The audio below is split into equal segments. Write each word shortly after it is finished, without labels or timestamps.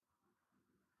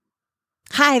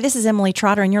Hi, this is Emily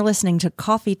Trotter, and you're listening to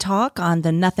Coffee Talk on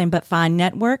the Nothing But Fine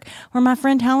Network, where my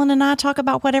friend Helen and I talk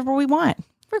about whatever we want.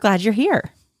 We're glad you're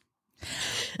here.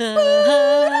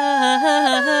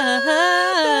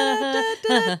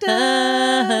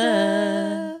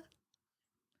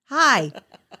 Hi.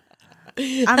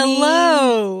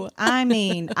 Hello. I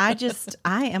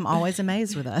am always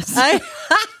amazed with us.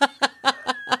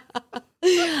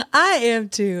 I am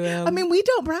too. We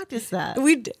don't practice that.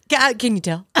 Can you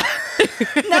tell?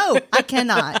 No, I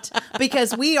cannot,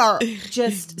 because we are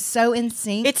just so in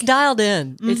sync. It's dialed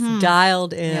in. Mm-hmm. It's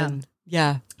dialed in.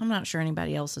 Yeah. I'm not sure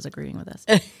anybody else is agreeing with us.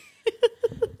 But,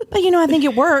 I think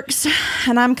it works,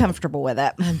 and I'm comfortable with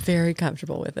it. I'm very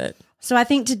comfortable with it. So I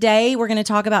think today we're going to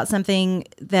talk about something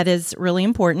that is really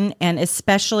important, and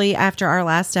especially after our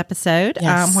last episode,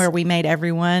 Yes. where we made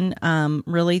everyone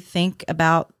really think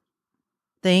about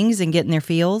things and get in their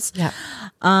feels. Yeah.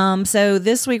 So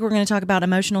this week we're going to talk about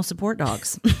emotional support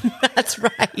dogs. That's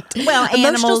right. Well,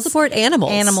 emotional support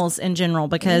animals. Animals in general,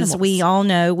 because we all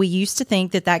know we used to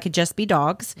think that could just be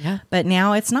dogs, but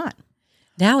now it's not.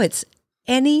 Now it's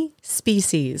any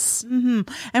species.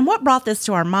 Mm-hmm. And what brought this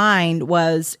to our mind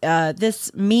was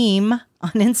this meme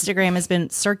on Instagram has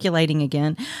been circulating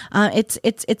again.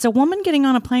 It's a woman getting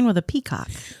on a plane with a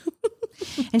peacock,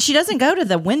 and she doesn't go to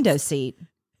the window seat.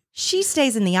 She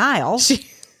stays in the aisle,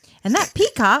 and that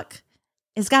peacock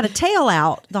has got a tail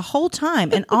out the whole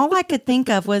time. And all I could think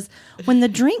of was when the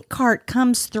drink cart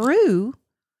comes through,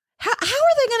 how are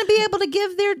they going to be able to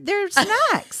give their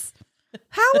snacks?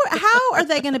 How are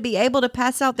they going to be able to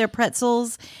pass out their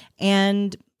pretzels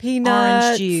and Peanuts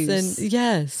orange juice? And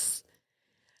yes.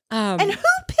 And who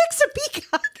picks a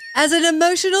peacock? As an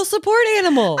emotional support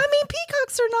animal.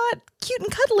 Peacocks are not cute and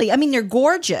cuddly. They're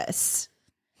gorgeous.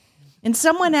 And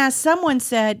someone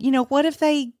said, what if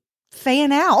they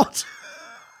fan out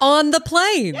on the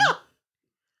plane?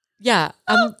 Yeah.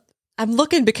 I'm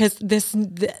looking because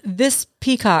this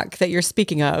peacock that you're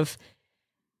speaking of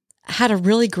had a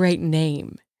really great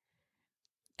name.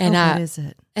 And what is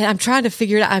it? And I'm trying to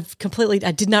figure it out.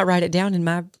 I did not write it down in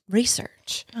my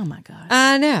research. Oh my gosh.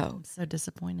 I know. I'm so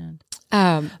disappointed.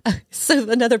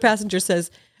 So another passenger says,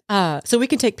 so we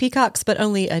can take peacocks, but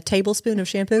only a tablespoon of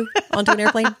shampoo onto an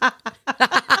airplane?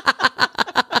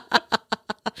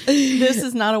 This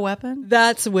is not a weapon?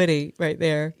 That's witty right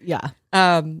there. Yeah.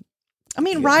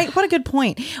 Right? What a good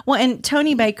point. Well, and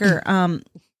Tony Baker,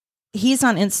 he's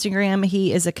on Instagram.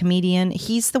 He is a comedian.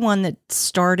 He's the one that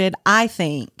started all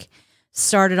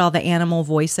the animal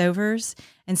voiceovers.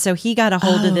 And so he got a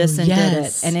hold of this and did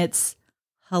it. And it's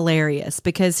hilarious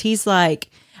because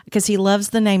because he loves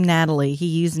the name Natalie. He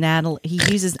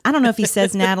uses, I don't know if he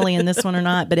says Natalie in this one or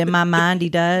not, but in my mind he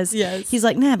does. Yes. He's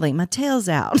like, Natalie, my tail's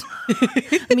out.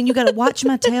 You got to watch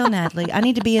my tail, Natalie. I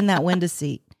need to be in that window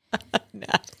seat.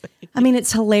 Natalie.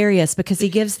 It's hilarious because he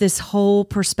gives this whole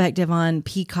perspective on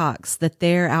peacocks that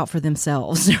they're out for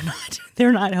themselves.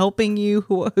 They're not helping you.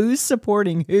 Who's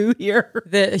supporting who here?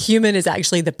 The human is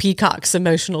actually the peacock's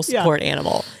emotional support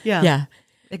animal. Yeah. Yeah.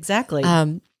 Exactly.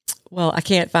 Well, I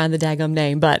can't find the daggum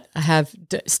name, but I have.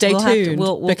 Stay tuned.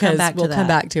 We'll because come back to we'll that. come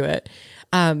back to it.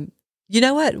 You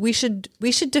know what? We should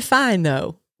define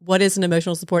though what is an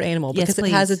emotional support animal because it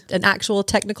has an actual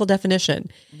technical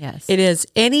definition. Yes, it is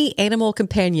any animal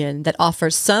companion that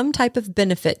offers some type of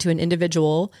benefit to an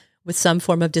individual with some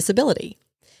form of disability.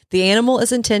 The animal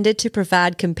is intended to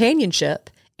provide companionship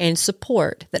and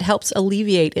support that helps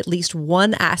alleviate at least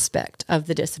one aspect of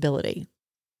the disability.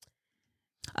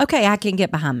 Okay, I can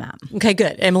get behind that. Okay,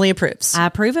 good. Emily approves. I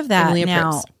approve of that. Emily now,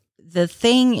 approves. The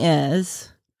thing is,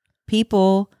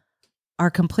 people are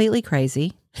completely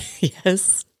crazy.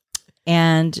 Yes.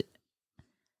 And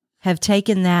have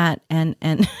taken that and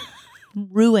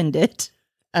ruined it.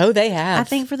 Oh, they have. I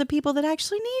think for the people that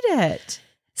actually need it.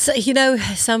 So,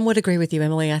 some would agree with you,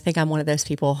 Emily. I think I'm one of those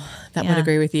people that would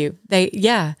agree with you. They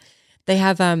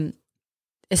have,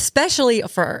 especially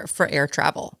for air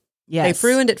travel. Yes. They've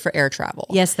ruined it for air travel.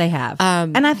 Yes, they have.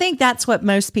 And I think that's what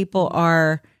most people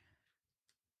are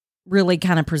really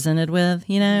kind of presented with,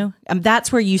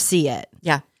 that's where you see it.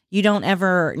 Yeah. You don't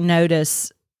ever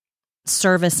notice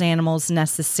service animals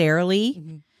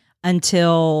necessarily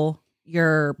until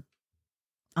you're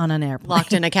on an airplane.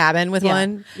 Locked in a cabin with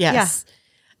one. Yes.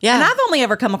 Yeah. And I've only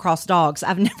ever come across dogs.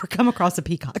 I've never come across a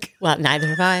peacock. Well, neither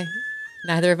have I.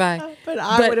 But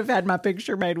I would have had my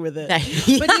picture made with it.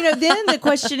 But then the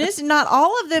question is, not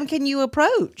all of them can you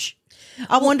approach.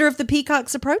 I wonder if the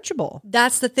peacock's approachable.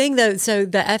 That's the thing, though. So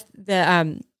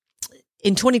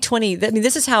in 2020,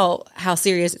 this is how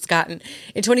serious it's gotten.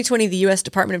 In 2020, the U.S.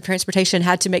 Department of Transportation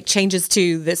had to make changes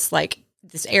to this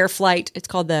this air flight. It's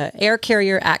called the Air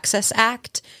Carrier Access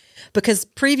Act, because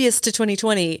previous to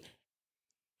 2020,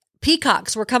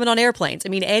 peacocks were coming on airplanes. I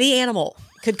mean, any animal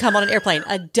could come on an airplane.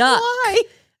 A duck. Why?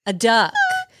 A duck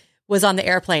was on the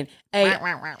airplane.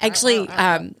 Actually,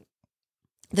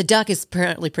 the duck is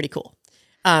apparently pretty cool.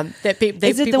 People said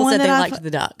they liked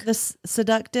the duck. The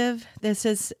seductive. This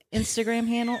is Instagram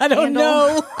handle. I don't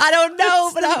know,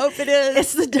 but I hope it is.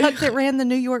 It's the duck that ran the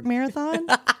New York Marathon.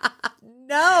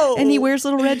 No, and he wears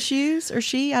little red shoes, or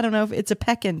she. I don't know if it's a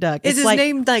Pekin duck. Is his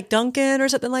name like Duncan or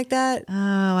something like that? Oh,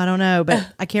 I don't know,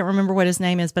 but I can't remember what his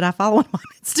name is. But I follow him on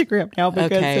Instagram now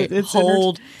because it's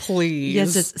hold, please.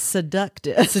 Yes, it's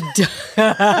seductive. See,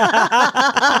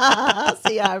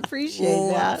 I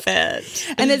appreciate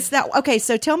that. And it's that. Okay,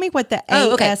 so tell me what the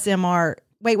ASMR.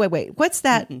 Wait. What's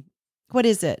that? Mm-hmm. What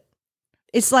is it?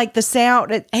 It's like the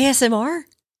sound. ASMR.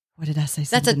 What did I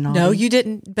say? No, you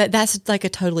didn't. But that's a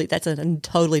totally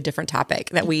different topic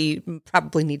that we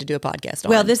probably need to do a podcast on.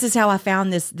 Well, this is how I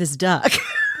found this duck.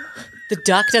 The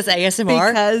duck does ASMR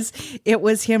because it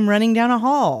was him running down a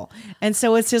hall, and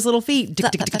so it's his little feet.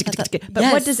 But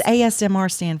what does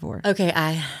ASMR stand for? Okay,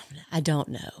 I don't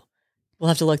know. We'll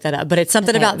have to look that up. But it's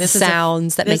something about the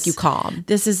sounds that make you calm.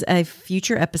 This is a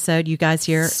future episode. You guys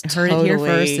heard it here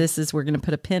first. We're going to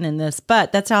put a pin in this.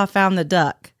 But that's how I found the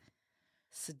duck.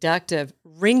 Seductive.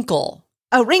 Wrinkle.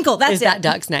 Oh, Wrinkle. That's that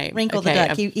duck's name. Wrinkle the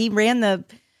duck. He ran the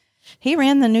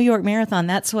New York Marathon.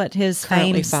 That's what his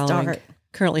fame started.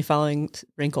 Currently following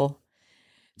Wrinkle.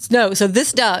 So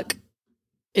this duck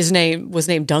was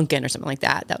named Duncan or something like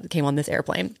that. That came on this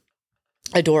airplane.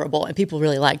 Adorable, and people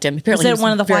really liked him. Apparently, was it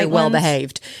one of the very white well ones?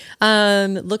 Behaved.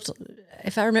 Looked,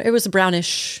 if I remember, it was a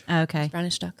brownish. Okay,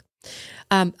 brownish duck.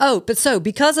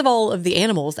 Because of all of the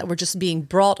animals that were just being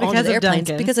brought onto the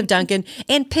airplanes, because of Duncan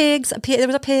and pigs. There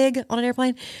was a pig on an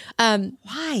airplane.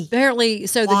 Why? Apparently,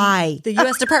 the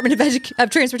U.S. Department of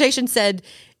Transportation said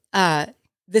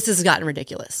this has gotten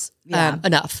ridiculous.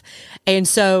 Enough, and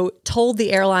so told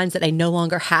the airlines that they no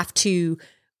longer have to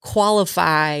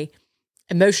qualify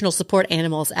emotional support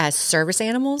animals as service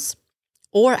animals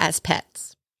or as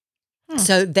pets.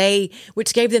 So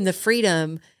which gave them the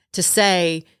freedom to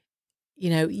say,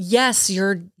 yes,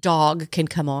 your dog can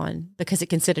come on because it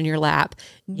can sit in your lap.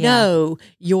 Yeah. No,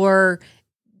 your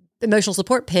emotional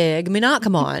support pig may not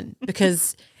come on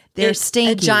because they're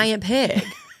stinky. A giant pig.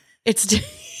 It's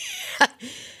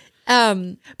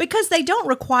because they don't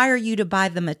require you to buy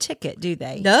them a ticket, do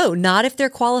they? No, not if they're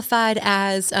qualified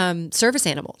as service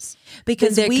animals.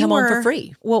 Because they come on for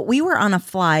free. Well, we were on a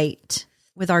flight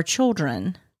with our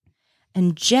children,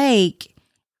 and Jake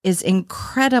is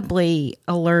incredibly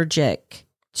allergic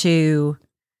to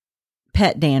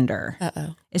pet dander,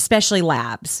 especially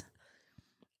labs.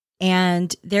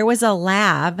 And there was a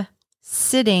lab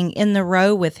sitting in the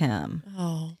row with him.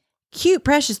 Oh, cute,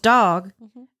 precious dog.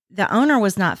 Mm-hmm. The owner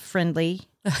was not friendly.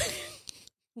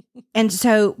 And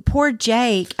so poor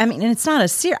Jake, and it's not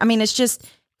it's just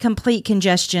complete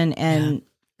congestion and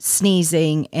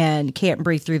sneezing and can't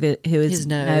breathe through his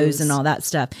nose and all that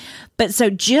stuff. But so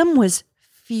Jim was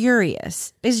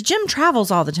furious because Jim travels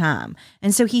all the time.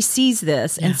 And so he sees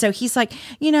this. Yeah. And so he's like,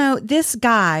 this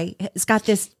guy has got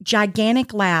this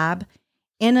gigantic lab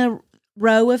in a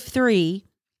row of 3.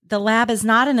 The lab is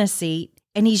not in a seat.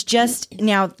 And he's just,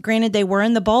 now granted they were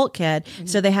in the bulkhead,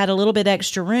 so they had a little bit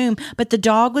extra room, but the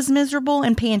dog was miserable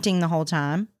and panting the whole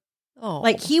time. Oh.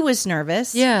 Like he was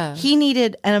nervous. Yeah. He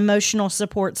needed an emotional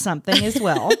support something as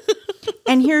well.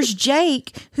 And here's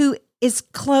Jake, who is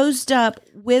closed up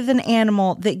with an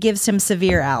animal that gives him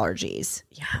severe allergies.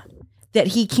 Yeah. That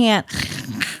he can't.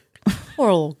 Poor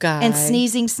old guy. And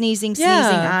sneezing,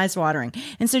 eyes watering.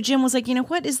 And so Jim was like,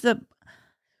 what is the...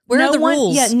 Where are the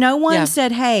rules? Yeah, no one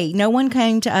said, hey, no one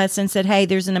came to us and said, hey,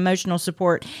 there's an emotional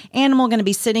support animal going to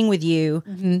be sitting with you.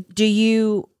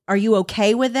 Mm-hmm. Are you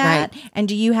okay with that? Right. And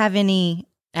do you have any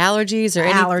allergies or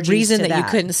any reason that you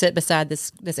couldn't sit beside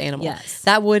this animal? Yes.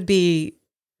 That would be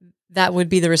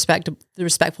the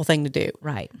respectful thing to do.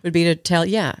 Right. Would be to tell,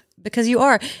 because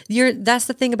that's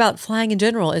the thing about flying in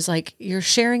general is like you're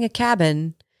sharing a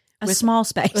cabin. A small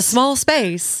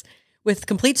space. With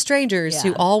complete strangers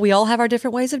who we all have our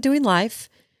different ways of doing life.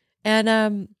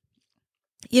 And,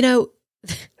 the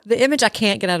image I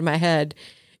can't get out of my head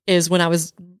is when I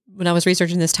was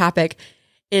researching this topic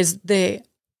is the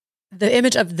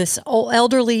image of this old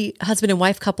elderly husband and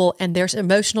wife couple and their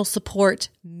emotional support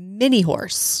mini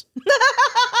horse.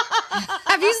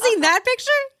 Have you seen that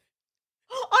picture?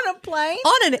 On a plane?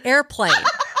 On an airplane.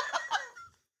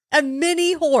 A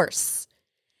mini horse.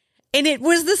 And it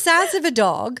was the size of a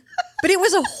dog, but it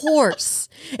was a horse.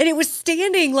 And it was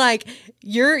standing like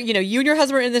you and your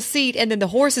husband are in the seat, and then the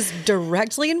horse is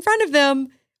directly in front of them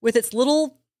with its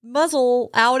little muzzle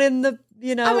out in the,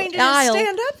 did aisle. it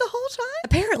stand up the whole time?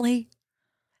 Apparently.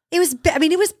 It was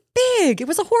big. It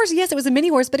was a horse. Yes, it was a mini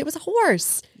horse, but it was a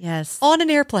horse. Yes. On an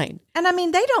airplane. And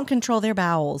they don't control their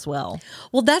bowels well.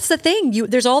 Well, that's the thing.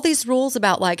 There's all these rules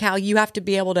about like how you have to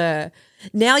be able to,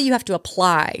 now you have to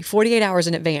apply 48 hours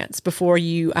in advance before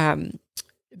you can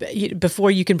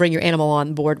bring your animal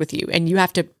on board with you. And you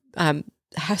have to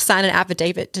sign an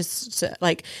affidavit to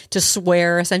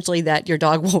swear essentially that your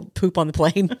dog won't poop on the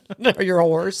plane or your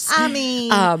horse. I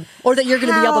mean, or that you're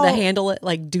going to be able to handle it,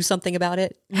 like do something about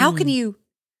it. How can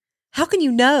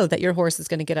you know that your horse is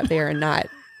going to get up there and not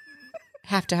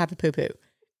have to have a poo poo?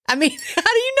 I mean, how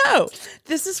do you know?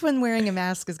 This is when wearing a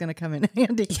mask is going to come in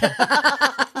handy.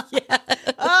 Yeah.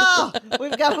 Oh,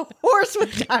 we've got a horse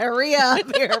with diarrhea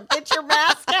up here. Get your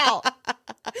mask out.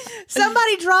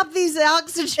 Somebody drop these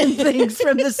oxygen things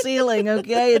from the ceiling,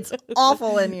 okay? It's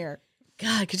awful in here.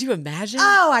 God, could you imagine?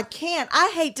 Oh, I can't.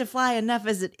 I hate to fly enough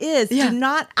as it is. Yeah.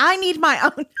 I need my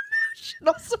own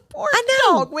emotional support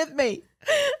dog with me.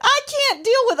 I can't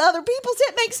deal with other people's.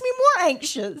 It makes me more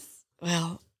anxious.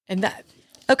 Well, and that,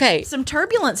 okay. Some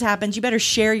turbulence happens. You better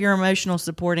share your emotional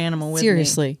support animal with me.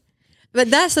 Seriously. But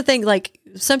that's the thing, like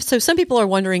some people are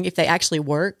wondering if they actually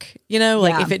work,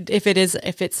 like if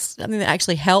it's something that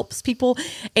actually helps people.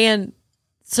 And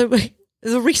so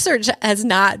the research has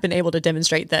not been able to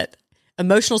demonstrate that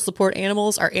emotional support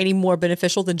animals are any more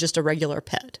beneficial than just a regular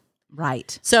pet.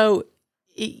 Right. So,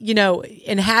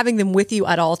 and having them with you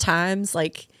at all times,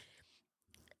 like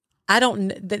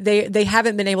they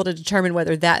haven't been able to determine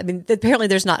whether apparently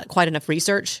there's not quite enough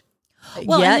research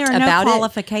yet and there are about no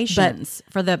qualifications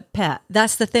for the pet.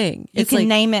 That's the thing. You can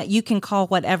name it. You can call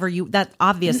whatever that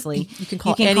obviously you can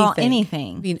call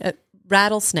anything. I mean,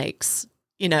 rattlesnakes,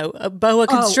 boa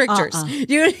constrictors,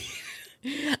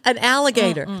 an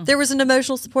alligator. There was an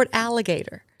emotional support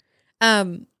alligator.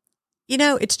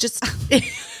 It's just,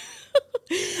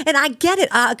 and I get it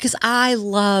because I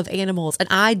love animals and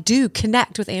I do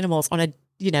connect with animals on a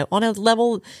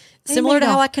level similar to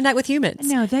how I connect with humans.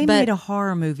 No, they made a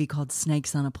horror movie called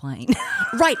Snakes on a Plane.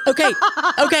 Right. Okay.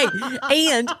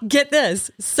 And get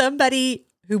this. Somebody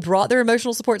who brought their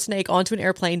emotional support snake onto an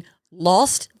airplane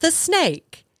lost the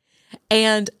snake.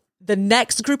 And the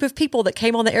next group of people that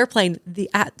came on the airplane, the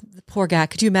poor guy,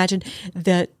 could you imagine?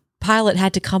 The pilot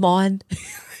had to come on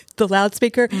the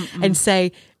loudspeaker and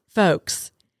say,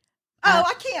 folks.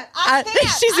 I can't. I can't.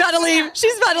 She's about to leave.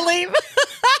 She's about to leave.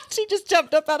 She just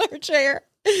jumped up out of her chair.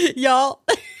 Y'all,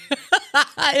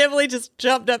 Emily just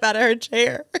jumped up out of her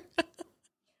chair.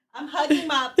 I'm hugging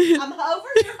my. I'm over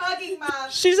here hugging my.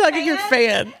 She's hugging your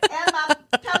fan and my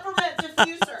peppermint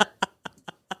diffuser.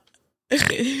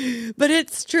 But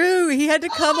it's true. He had to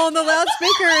come on the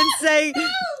loudspeaker and say,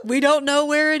 "We don't know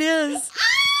where it is."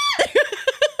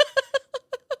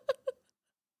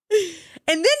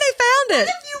 And then they found it.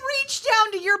 What if you reach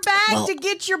down to your bag to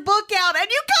get your book out and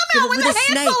you come out with a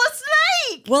handful of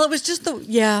snake? Well, it was just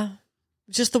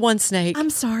the one snake. I'm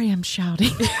sorry I'm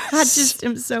shouting. I just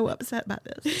am so upset by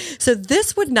this. So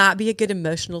this would not be a good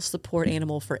emotional support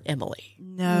animal for Emily.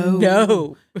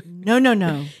 No.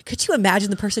 Could you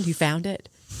imagine the person who found it?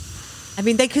 I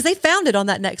mean, because they found it on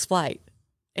that next flight.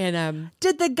 And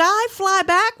did the guy fly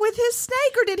back with his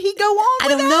snake or did he go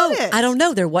on without it? I don't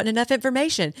know. There wasn't enough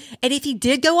information. And if he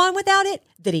did go on without it,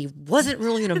 then he wasn't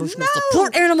really an emotional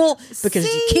support animal because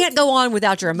you can't go on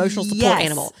without your emotional support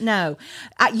animal. No.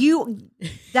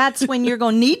 That's when you're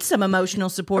going to need some emotional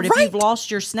support if you've lost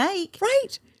your snake.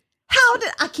 Right.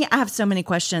 I have so many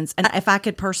questions. And if I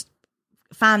could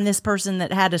find this person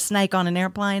that had a snake on an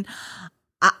airplane,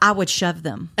 I would shove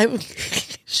them.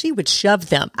 She would shove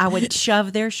them. I would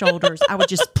shove their shoulders. I would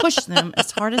just push them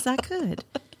as hard as I could.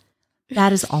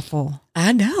 That is awful.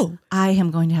 I know. I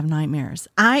am going to have nightmares.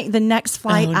 The next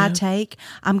flight I take,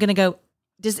 I'm going to go,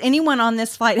 does anyone on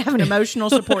this flight have an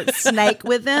emotional support snake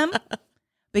with them?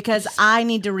 Because I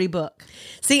need to rebook.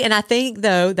 See, and I think,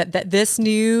 though, that this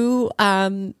new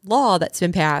law that's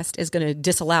been passed is going to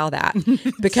disallow that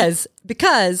because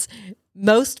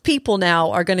most people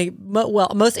now are going to,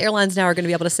 most airlines now are going to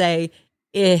be able to say,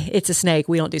 it's a snake.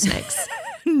 We don't do snakes.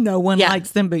 No one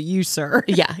likes them but you, sir.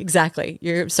 Yeah, exactly.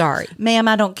 You're sorry. Ma'am,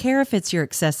 I don't care if it's your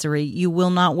accessory. You will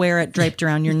not wear it draped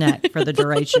around your neck for the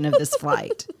duration of this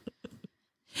flight.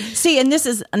 See, and this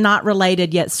is not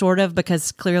related yet, sort of,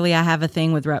 because clearly I have a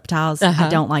thing with reptiles. I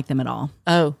don't like them at all.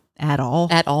 Oh. At all?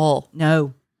 At all.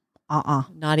 No.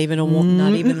 Not even a little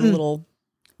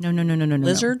No.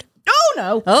 lizard?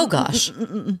 No. Oh, gosh.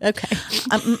 Okay.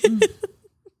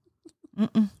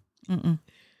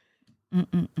 I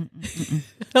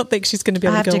don't think she's going to be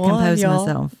able I have to to go on, compose y'all.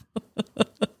 myself.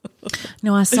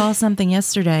 No, I saw something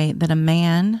yesterday that a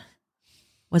man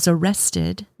was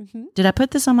arrested. Mm-hmm. Did I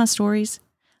put this on my stories?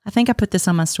 I think I put this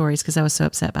on my stories because I was so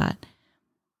upset by it.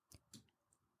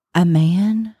 A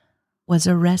man was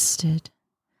arrested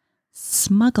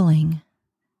smuggling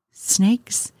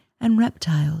snakes and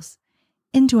reptiles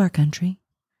into our country.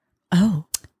 Oh.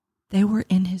 They were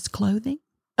in his clothing,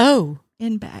 Oh.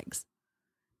 in bags.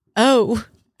 Oh.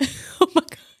 Oh my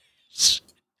gosh.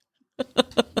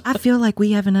 I feel like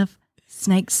we have enough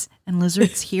snakes and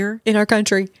lizards here In our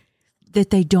country. that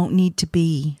they don't need to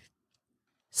be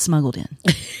smuggled in.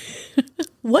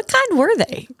 What kind were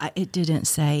they? It didn't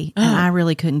say, and I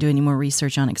really couldn't do any more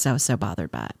research on it because I was so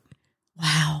bothered by it.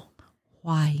 Wow.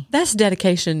 Why? That's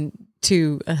dedication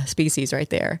to a species right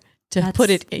there. To That's put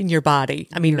it in your body.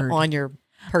 I mean, weird. on your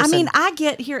person. I mean, I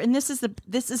get here, and this is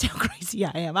how crazy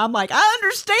I am. I'm like, I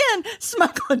understand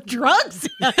smuggling drugs.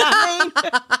 I mean,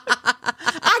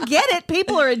 I get it.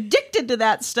 People are addicted to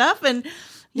that stuff, and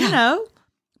you know,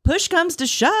 push comes to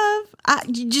shove.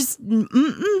 You just, sir,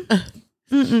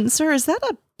 is that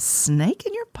a snake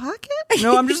in your pocket?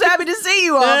 No, I'm just happy to see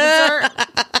you, officer.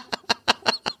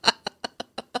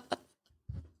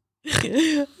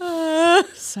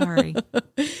 Sorry,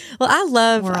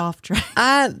 well, we're off track.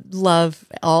 I love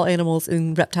all animals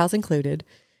and reptiles included.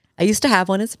 I used to have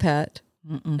one as a pet.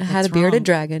 I had a bearded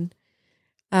dragon.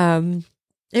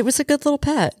 It was a good little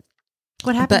pet.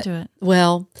 What happened to it?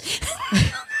 Well,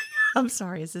 I'm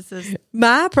sorry. Is this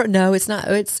no, it's not.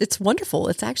 It's wonderful.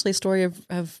 It's actually a story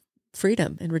of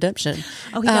freedom and redemption.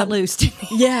 Oh, he got loose.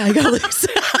 Yeah, I got loose.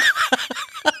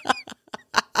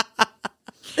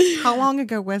 How long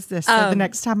ago was this? So the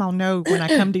next time I'll know when I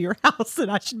come to your house that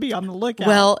I should be on the lookout.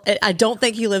 Well, I don't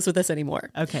think he lives with us anymore.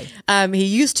 Okay. He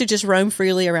used to just roam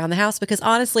freely around the house because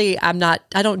honestly, I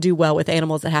don't do well with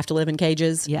animals that have to live in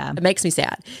cages. Yeah. It makes me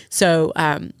sad. So,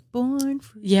 Born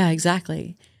free. yeah,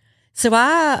 exactly. So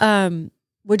I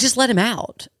would just let him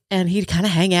out and he'd kind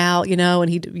of hang out,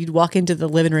 and you'd walk into the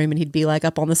living room and he'd be like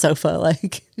up on the sofa,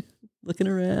 like looking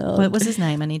around. What was his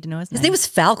name? I need to know his name. His name was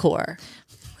Falcor.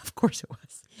 Of course it was.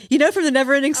 From the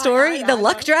Neverending Story, the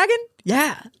Luck Dragon?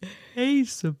 Yeah. Hey,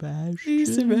 Sebastian. Hey,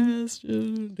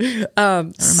 Sebastian.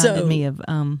 That reminded me of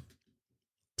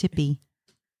Tippy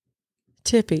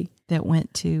Tippy. that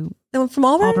went to The one from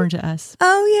Auburn? Auburn to us.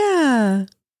 Oh, yeah.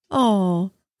 Oh,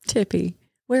 Tippy.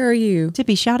 Where are you?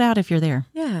 Tippy, shout out if you're there.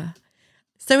 Yeah.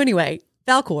 So anyway,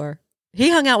 Falcor, he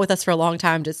hung out with us for a long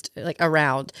time, just like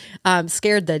around.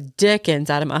 Scared the dickens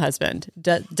out of my husband.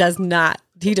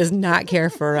 He does not care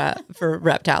for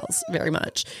reptiles very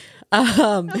much.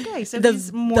 Okay, so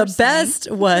he's more the sane.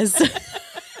 best was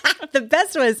the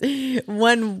best was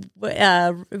when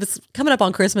it was coming up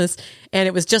on Christmas and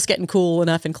it was just getting cool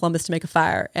enough in Columbus to make a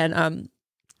fire and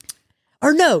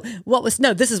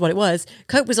this is what it was.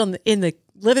 Cope was in the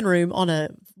living room on a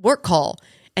work call.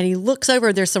 And he looks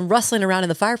over, there's some rustling around in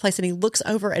the fireplace, and he looks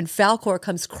over, and Falcor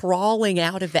comes crawling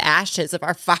out of the ashes of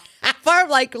our fire,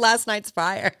 like last night's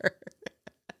fire.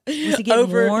 Was he getting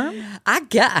warm? I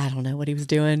don't know what he was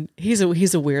doing. He's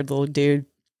a weird little dude.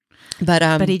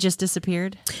 But he just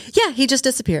disappeared? Yeah, he just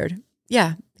disappeared.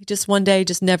 Yeah. He just one day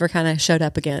just never kind of showed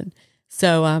up again.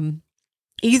 So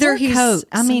either Poor he's Coat.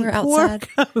 somewhere outside.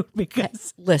 Poor Coat,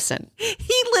 because Listen.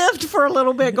 he lived for a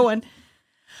little bit going,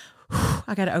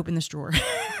 I got to open this drawer.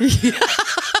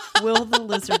 Will the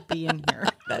lizard be in here?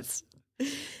 That's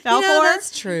Falcor?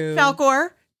 that's true.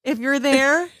 Falcor, if you're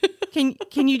there, can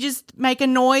you just make a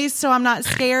noise so I'm not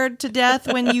scared to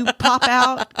death when you pop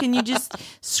out? Can you just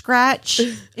scratch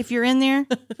if you're in there,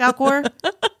 Falcor?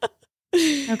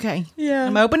 Okay. Yeah.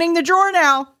 I'm opening the drawer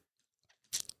now.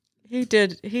 He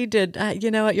did. You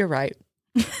know what? You're right.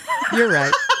 You're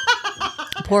right.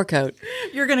 Poor Coat.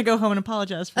 You're going to go home and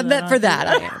apologize for I that. bet for aren't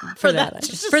that you? I am. For that.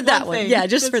 just For that one one. thing. Yeah,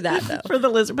 just for that though. For the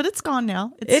lizard. But it's gone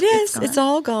now. It's gone. It's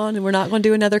all gone. And we're not going to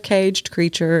do another caged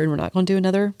creature. And we're not going to do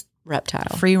another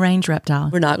reptile. Free range reptile.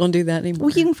 We're not going to do that anymore.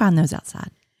 Well, you can find those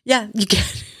outside. Yeah, you can.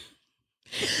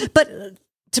 But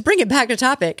to bring it back to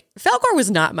topic, Falcor was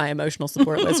not my emotional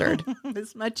support lizard.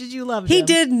 As much as you love him. He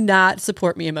did not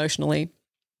support me emotionally.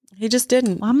 He just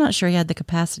didn't. Well, I'm not sure he had the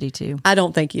capacity to. I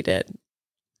don't think he did.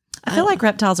 I feel like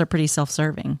reptiles are pretty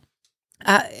self-serving.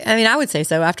 I mean, I would say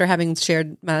so after having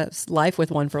shared my life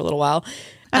with one for a little while.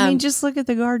 I mean, just look at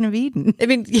the Garden of Eden. I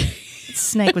mean,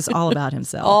 Snake was all about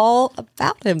himself. all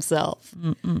about himself.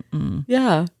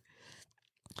 Yeah.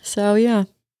 So, yeah.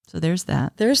 So there's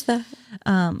that. There's that.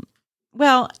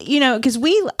 Well, because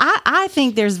I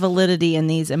think there's validity in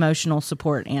these emotional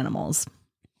support animals.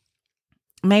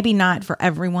 maybe not for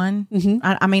everyone.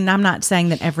 I mean, I'm not saying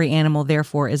that every animal,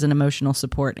 therefore, is an emotional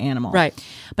support animal. Right.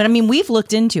 But I mean, we've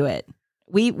looked into it.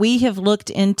 We have looked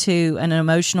into an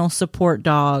emotional support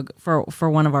dog for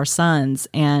one of our sons,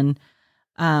 and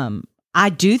I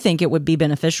do think it would be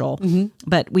beneficial,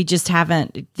 but we just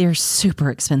haven't. They're super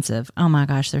expensive. Oh my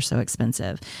gosh, they're so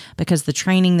expensive because the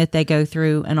training that they go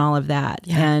through and all of that.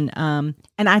 Yeah. And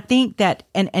I think that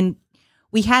and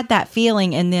we had that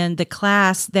feeling, and then the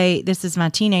class. This is my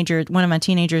teenager. One of my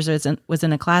teenagers was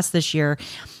in a class this year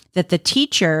that the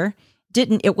teacher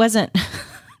didn't. It wasn't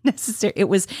necessary. It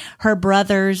was her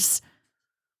brother's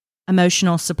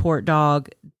emotional support dog,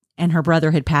 and her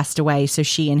brother had passed away, so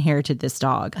she inherited this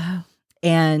dog. Oh.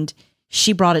 And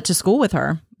she brought it to school with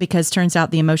her because turns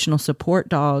out the emotional support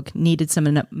dog needed some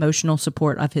emotional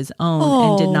support of his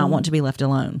own and did not want to be left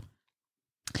alone.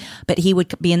 But he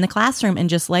would be in the classroom and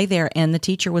just lay there. And the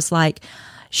teacher was like,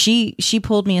 she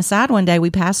pulled me aside one day.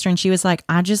 We passed her and she was like,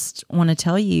 I just want to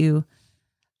tell you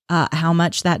how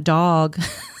much that dog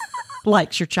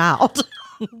likes your child.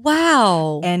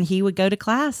 Wow. And he would go to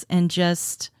class and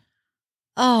just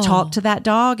talk to that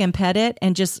dog and pet it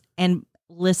and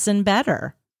listen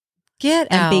better.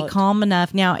 And be calm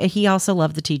enough. Now, he also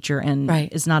loved the teacher and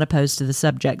is not opposed to the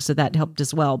subject, so that helped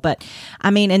as well. But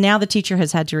I mean, and now the teacher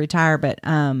has had to retire, but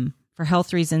for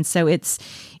health reasons. So it's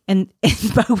and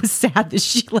Bo was sad that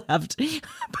she left,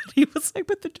 but he was like,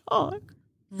 "But the dog."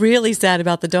 Really sad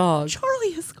about the dog.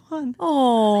 Charlie is gone.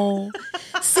 Oh,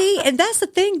 see, and that's the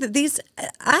thing that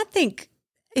I think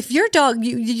if your dog,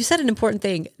 you said an important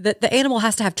thing that the animal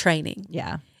has to have training.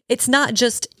 Yeah. It's not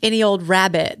just any old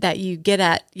rabbit that you get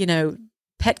at,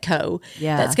 Petco.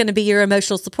 Yeah. That's going to be your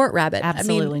emotional support rabbit.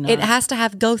 Absolutely not. It has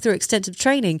to go through extensive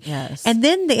training. Yes. And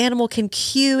then the animal can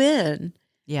cue in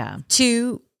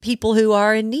to people who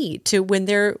are in need, to when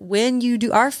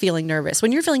you are feeling nervous.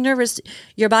 When you're feeling nervous,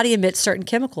 your body emits certain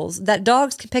chemicals that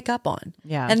dogs can pick up on.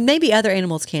 Yeah. And maybe other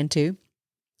animals can too.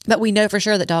 But we know for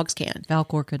sure that dogs can.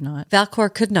 Valcor could not.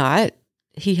 Valcor could not.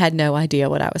 He had no idea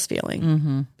what I was feeling.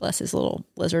 Mm-hmm. Bless his little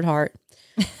lizard heart.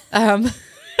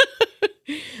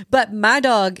 But my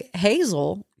dog,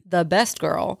 Hazel, the best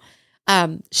girl,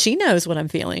 she knows what I'm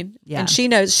feeling. Yeah. And she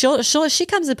knows she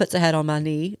comes and puts a head on my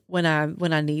knee when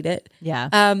I need it. Yeah.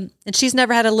 And she's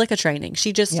never had a lick of training.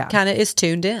 She just kind of is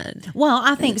tuned in. Well,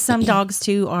 I think some dogs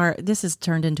too this has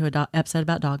turned into a episode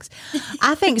about dogs.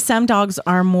 I think some dogs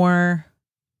are more,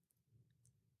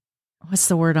 what's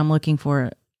the word I'm looking for?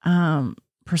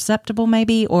 Perceptible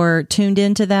maybe, or tuned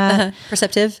into that.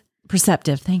 Perceptive.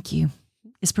 Thank you.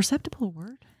 Is perceptible a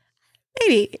word?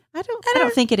 Maybe. I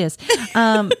don't think it is.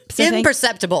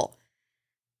 Imperceptible.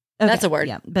 That's a word.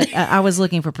 Yeah, but I was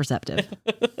looking for perceptive.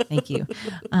 Thank you.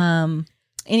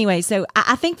 Anyway, so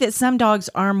I think that some dogs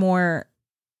are more.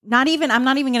 I'm not even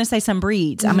going to say some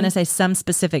breeds. I'm going to say some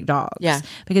specific dogs. Yeah.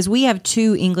 Because we have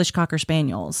 2 English Cocker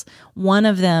Spaniels. One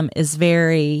of them is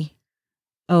very.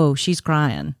 Oh, she's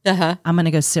crying. Uh-huh. I'm going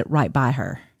to go sit right by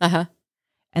her. Uh-huh.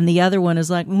 And the other one is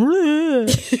like, and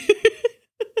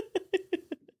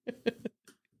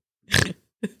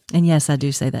yes, I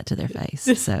do say that to their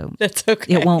face. So that's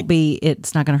okay.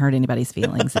 It's not going to hurt anybody's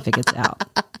feelings if it gets out.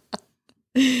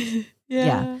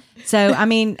 Yeah. So, I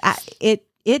mean, it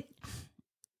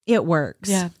works.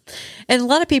 Yeah. And a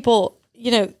lot of people,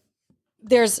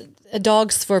 there's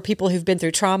dogs for people who've been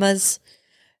through traumas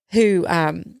who,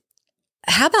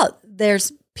 how about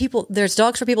there's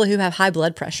dogs for people who have high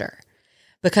blood pressure,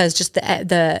 because just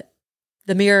the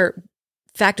mere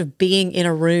fact of being in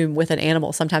a room with an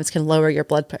animal sometimes can lower your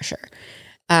blood pressure,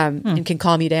 and can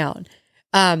calm you down.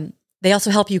 They also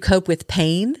help you cope with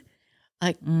pain.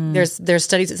 Like there's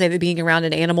studies that say that being around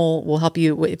an animal will help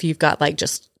you if you've got like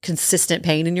just consistent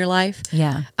pain in your life.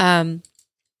 Yeah. And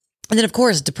then of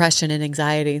course, depression and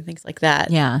anxiety and things like that.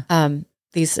 Yeah.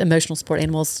 These emotional support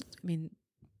animals, I mean,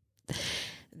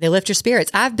 they lift your spirits.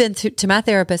 I've been to my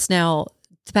therapist now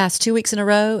the past 2 weeks in a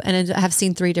row, and I have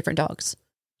seen 3 different dogs.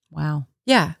 Wow.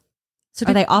 Yeah. So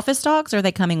are they office dogs, or are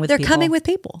they coming with people? They're coming with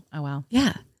people. Oh, wow.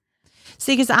 Yeah.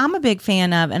 See, because I'm a big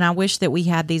fan of, and I wish that we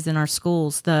had these in our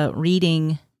schools, the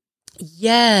reading.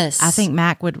 Yes. I think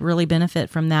Mac would really benefit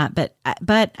from that.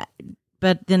 But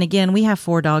then again, we have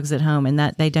 4 dogs at home, and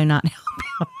that they do not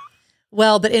help.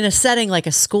 Well, but in a setting like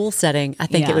a school setting, I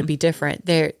think it would be different.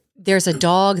 There's a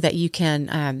dog that you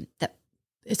can, that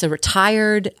it's a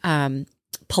retired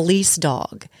police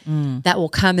dog that will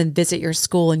come and visit your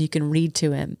school, and you can read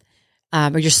to him,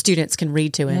 or your students can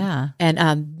read to him. Yeah.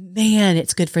 And man,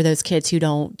 it's good for those kids who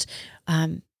don't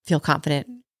feel confident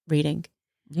reading.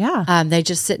 Yeah. They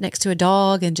just sit next to a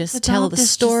dog and just tell the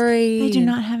story. They do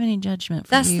not have any judgment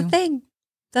for That's you. the thing.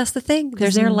 That's the thing.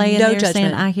 Because There's they're laying no there saying,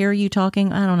 judgment. I hear you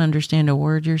talking. I don't understand a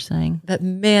word you're saying. But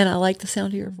man, I like the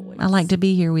sound of your voice. I like to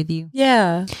be here with you.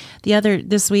 Yeah.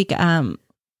 This week, I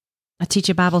teach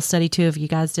a Bible study too. If you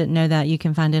guys didn't know that, you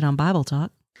can find it on Bible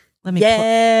Talk. Let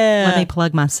me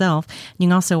plug myself. You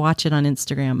can also watch it on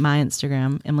Instagram, my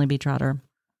Instagram, Emily B. Trotter.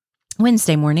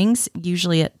 Wednesday mornings,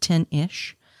 usually at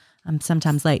 10-ish. I'm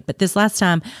sometimes late. But this last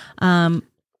time,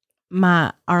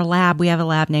 our lab, we have a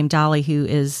lab named Dolly who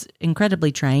is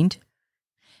incredibly trained.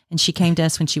 And she came to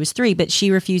us when she was 3, but she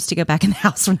refused to go back in the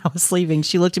house when I was leaving.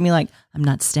 She looked at me like, I'm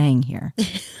not staying here.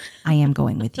 I am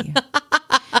going with you.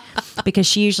 Because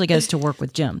she usually goes to work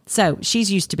with Jim. So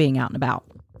she's used to being out and about.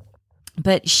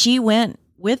 But she went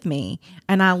with me,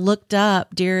 and I looked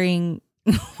up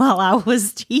while I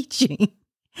was teaching,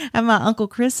 and my Uncle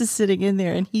Chris is sitting in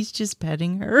there, and he's just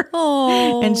petting her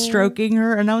and stroking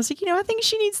her. And I was like, I think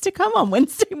she needs to come on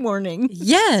Wednesday morning.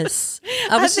 Yes.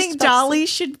 I think Dolly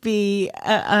should be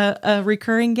a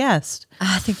recurring guest.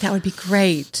 I think that would be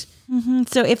great. Mm-hmm.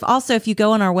 So if you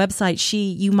go on our website,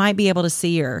 you might be able to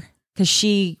see her. Because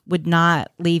she would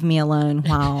not leave me alone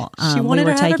while she wanted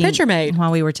to have her picture made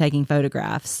while we were taking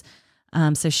photographs.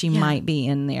 So she might be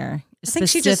in there. I think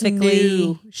she just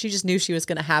knew she was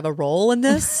going to have a role in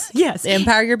this. Yes, the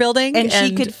empire you're building, and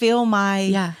she could feel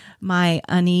my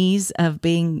unease of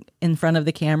being in front of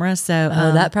the camera. So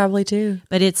that probably too.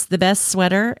 But it's the best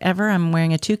sweater ever. I'm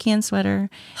wearing a toucan sweater,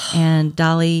 and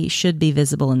Dolly should be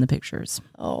visible in the pictures.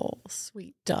 Oh,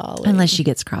 sweet Dolly! Unless she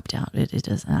gets cropped out, it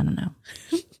does. I don't know.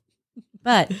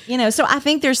 But, so I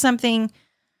think there's something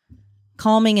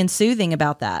calming and soothing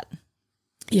about that.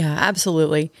 Yeah,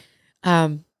 absolutely.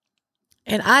 And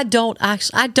I don't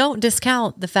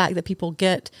discount the fact that people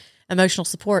get emotional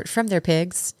support from their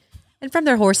pigs and from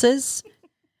their horses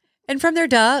and from their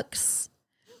ducks.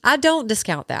 I don't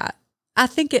discount that. I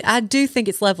do think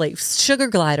it's lovely. Sugar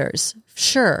gliders.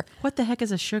 Sure. What the heck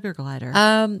is a sugar glider?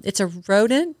 It's a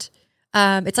rodent.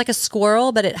 It's like a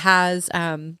squirrel, but it has,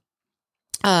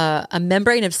 a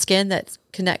membrane of skin that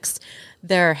connects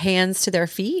their hands to their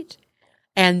feet,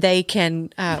 and they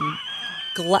can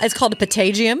it's called a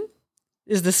patagium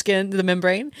is the skin, the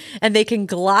membrane, and they can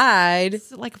glide.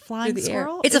 Is it like a flying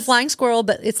squirrel? It's a flying squirrel,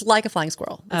 but it's like a flying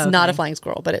squirrel. It's not a flying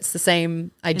squirrel, but it's the same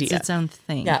idea. It's its own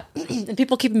thing. Yeah. And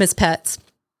people keep them as pets.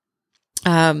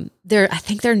 I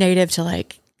think they're native to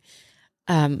like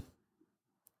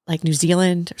New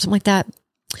Zealand or something like that.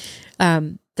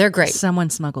 They're great. Someone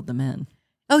smuggled them in.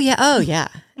 Oh yeah.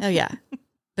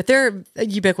 But they're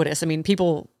ubiquitous. I mean,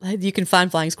 you can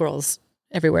find flying squirrels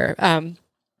everywhere.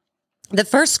 The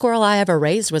first squirrel I ever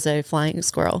raised was a flying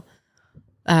squirrel.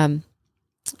 Are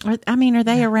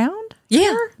they around?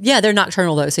 Yeah. Yeah. They're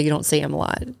nocturnal though, so you don't see them a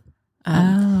lot.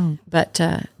 But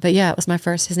yeah, it was my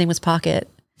first. His name was Pocket.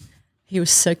 He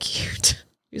was so cute.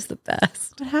 He was the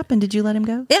best. What happened? Did you let him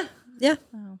go? Yeah.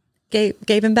 Oh.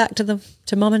 Gave him back to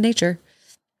Mama Nature.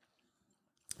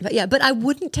 But I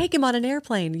wouldn't take him on an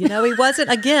airplane. He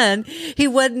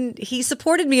wasn't, he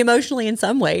supported me emotionally in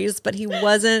some ways, but he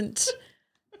wasn't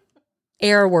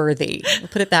airworthy. We'll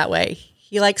put it that way.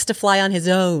 He likes to fly on his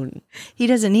own. He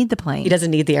doesn't need the plane. He doesn't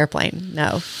need the airplane.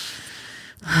 No.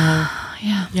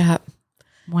 Yeah. Yeah.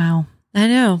 Wow. I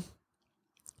know.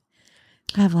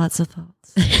 I have lots of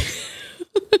thoughts.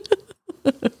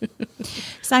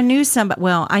 So I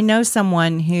know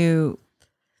someone who,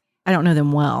 I don't know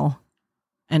them well,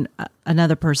 and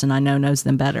another person I know knows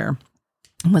them better,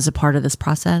 was a part of this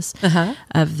process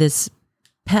of this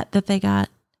pet that they got,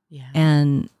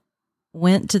 and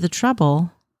went to the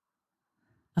trouble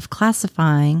of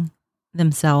classifying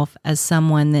themselves as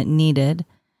someone that needed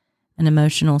an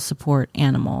emotional support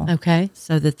animal. Okay.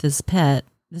 So that this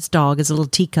dog is a little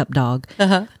teacup dog,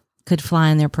 could fly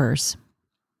in their purse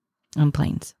on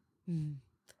planes. Mm.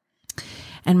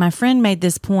 And my friend made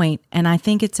this point, and I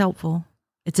think it's helpful.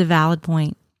 It's a valid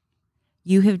point.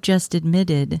 You have just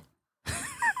admitted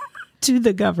to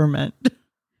the government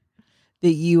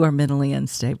that you are mentally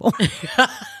unstable.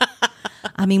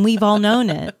 I mean, we've all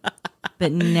known it,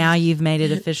 but now you've made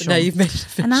it official.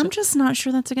 And I'm just not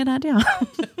sure that's a good idea.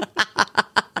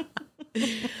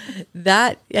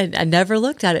 I never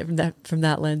looked at it from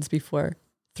that lens before,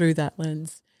 through that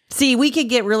lens. See, we could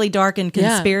get really dark and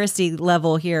conspiracy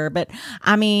level here, but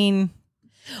I mean...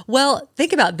 Well,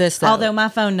 think about this, though. Although my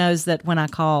phone knows that when I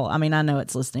call, I know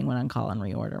it's listening when I call and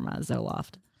reorder my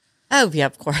Zoloft. Oh, yeah,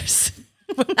 of course.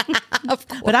 Of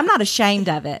course. But I'm not ashamed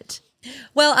of it.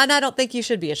 Well, and I don't think you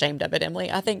should be ashamed of it,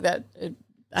 Emily. I think that...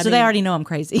 they already know I'm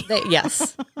crazy.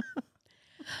 Yes.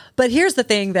 But here's the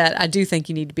thing that I do think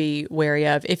you need to be wary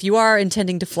of. If you are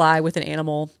intending to fly with an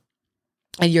animal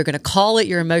and you're going to call it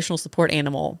your emotional support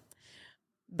animal,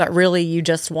 but really you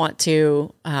just want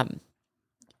to,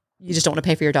 you just don't want to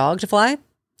pay for your dog to fly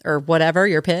or whatever,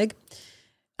 your pig.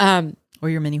 Or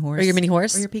your mini horse. Or your mini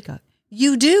horse. Or your peacock.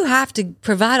 You do have to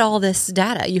provide all this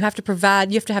data. You have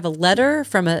to have a letter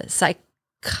from a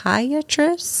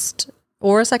psychiatrist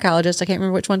or a psychologist. I can't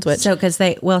remember which one's which. So, because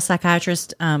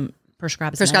psychiatrist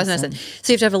prescribes medicine.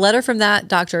 So you have to have a letter from that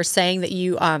doctor saying that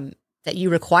you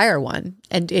require one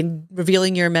and in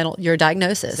revealing your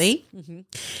diagnosis. See? Mm-hmm.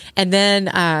 And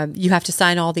then you have to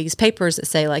sign all these papers that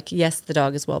say like, yes, the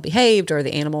dog is well behaved, or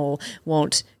the animal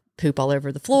won't poop all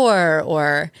over the floor,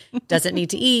 or doesn't need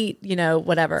to eat,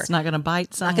 whatever. It's not going to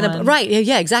bite someone. Right.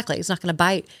 Yeah, exactly. It's not going to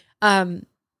bite.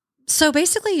 So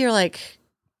basically you're like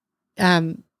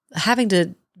having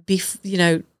to be,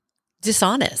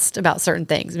 dishonest about certain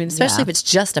things. I mean, especially if it's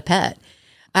just a pet.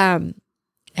 And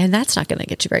that's not going to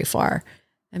get you very far.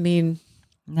 I mean,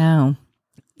 no.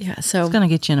 Yeah. So it's going to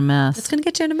get you in a mess. It's going to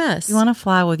get you in a mess. You want to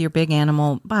fly with your big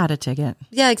animal, buy it a ticket.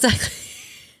 Yeah, exactly.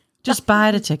 Just buy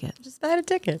it a ticket. Just buy it a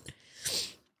ticket.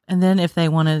 And then if they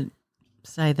want to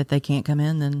say that they can't come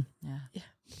in, then you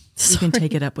can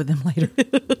take it up with them later.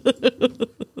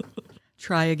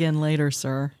 Try again later,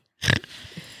 sir.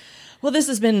 Well, this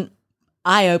has been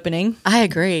eye-opening. I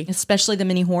agree. Especially the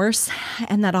mini horse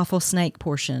and that awful snake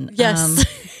portion. Yes.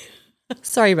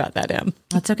 Sorry about that, Em.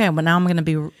 That's okay. But now I'm going to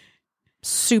be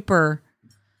super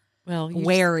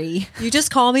wary. You just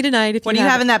call me tonight. What do you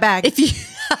have in that bag? If you,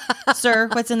 sir,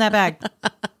 what's in that bag?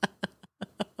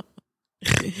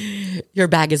 Your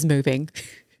bag is moving.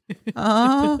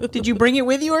 Oh, did you bring it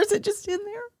with you, or is it just in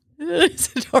there?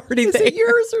 Is it already there? Is it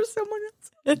yours or someone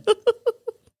else?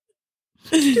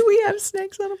 Do we have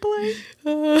snakes on a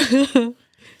plane?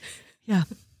 Yeah.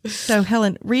 So,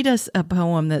 Helen, read us a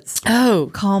poem that's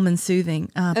calm and soothing,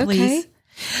 please.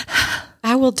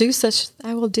 I will do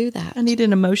that. I need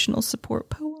an emotional support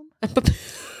poem.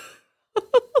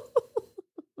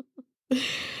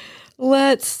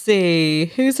 Let's see.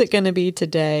 Who's it going to be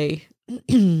today?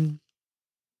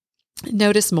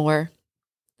 Notice more.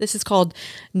 This is called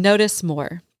Notice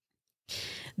More.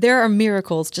 There are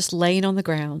miracles just laying on the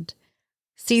ground.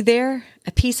 See there,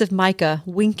 a piece of mica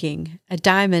winking, a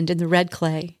diamond in the red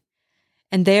clay.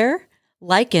 And there,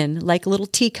 lichen like little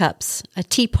teacups, a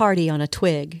tea party on a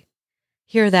twig.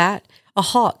 Hear that? A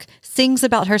hawk sings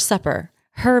about her supper,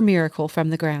 her miracle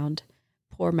from the ground.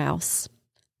 Poor mouse.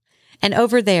 And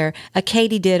over there, a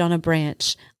katydid on a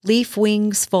branch, leaf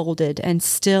wings folded and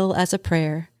still as a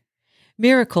prayer.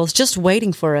 Miracles just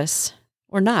waiting for us,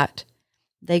 or not.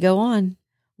 They go on,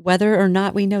 whether or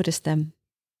not we notice them.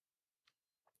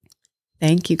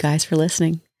 Thank you guys for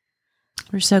listening.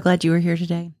 We're so glad you were here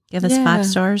today. Give us 5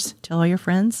 stars. Tell all your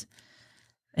friends.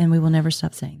 And we will never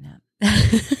stop saying that.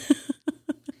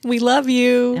 We love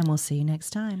you. And we'll see you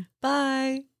next time.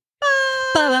 Bye.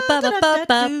 That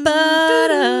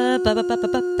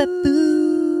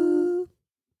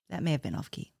may have been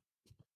off key.